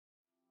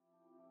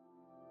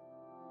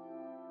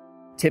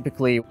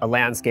Typically, a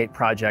landscape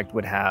project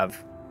would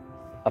have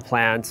a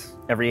plant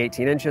every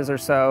 18 inches or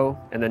so,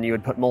 and then you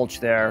would put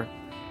mulch there,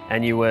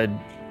 and you would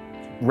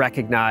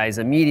recognize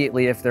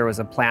immediately if there was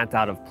a plant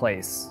out of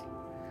place.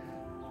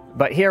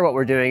 But here what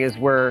we're doing is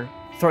we're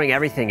throwing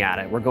everything at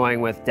it. We're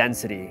going with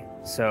density.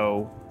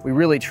 So we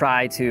really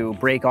try to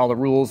break all the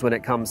rules when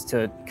it comes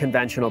to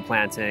conventional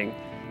planting.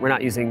 We're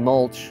not using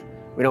mulch.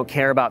 We don't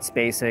care about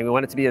spacing. We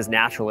want it to be as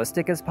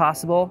naturalistic as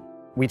possible.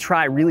 We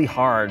try really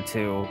hard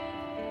to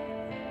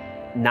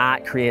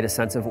not create a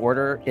sense of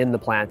order in the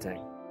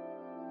planting.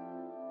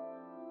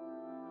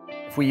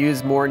 If we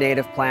use more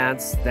native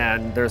plants,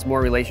 then there's more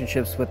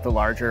relationships with the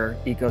larger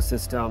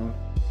ecosystem.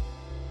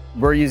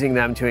 We're using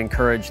them to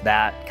encourage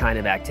that kind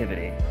of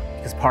activity,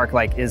 because park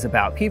life is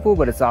about people,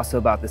 but it's also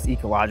about this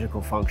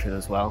ecological function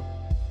as well.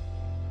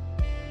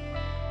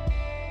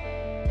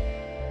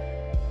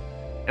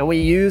 And we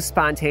use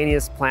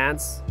spontaneous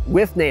plants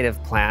with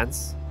native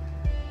plants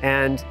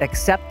and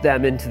accept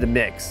them into the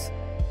mix.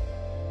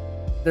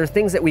 There are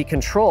things that we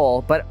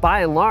control, but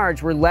by and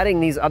large, we're letting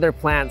these other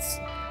plants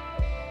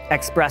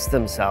express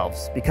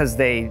themselves because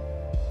they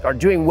are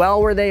doing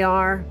well where they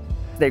are.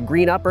 They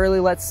green up early,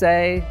 let's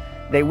say.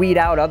 They weed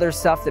out other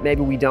stuff that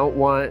maybe we don't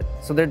want.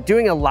 So they're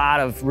doing a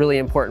lot of really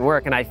important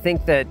work. And I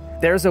think that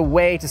there's a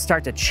way to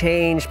start to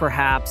change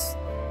perhaps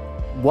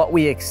what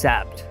we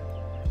accept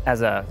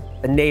as a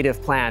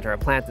native plant or a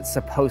plant that's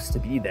supposed to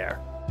be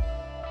there.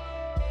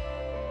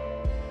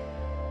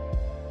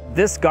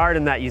 This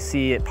garden that you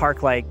see at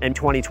Park Lake in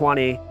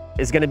 2020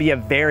 is going to be a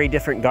very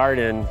different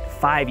garden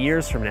 5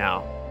 years from now.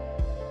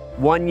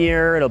 1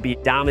 year, it'll be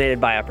dominated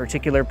by a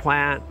particular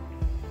plant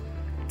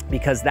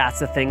because that's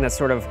the thing that's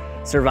sort of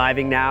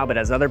surviving now, but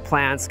as other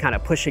plants kind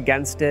of push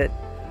against it,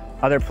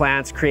 other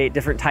plants create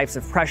different types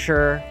of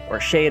pressure or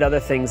shade other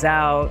things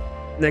out,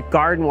 the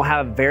garden will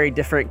have a very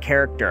different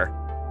character.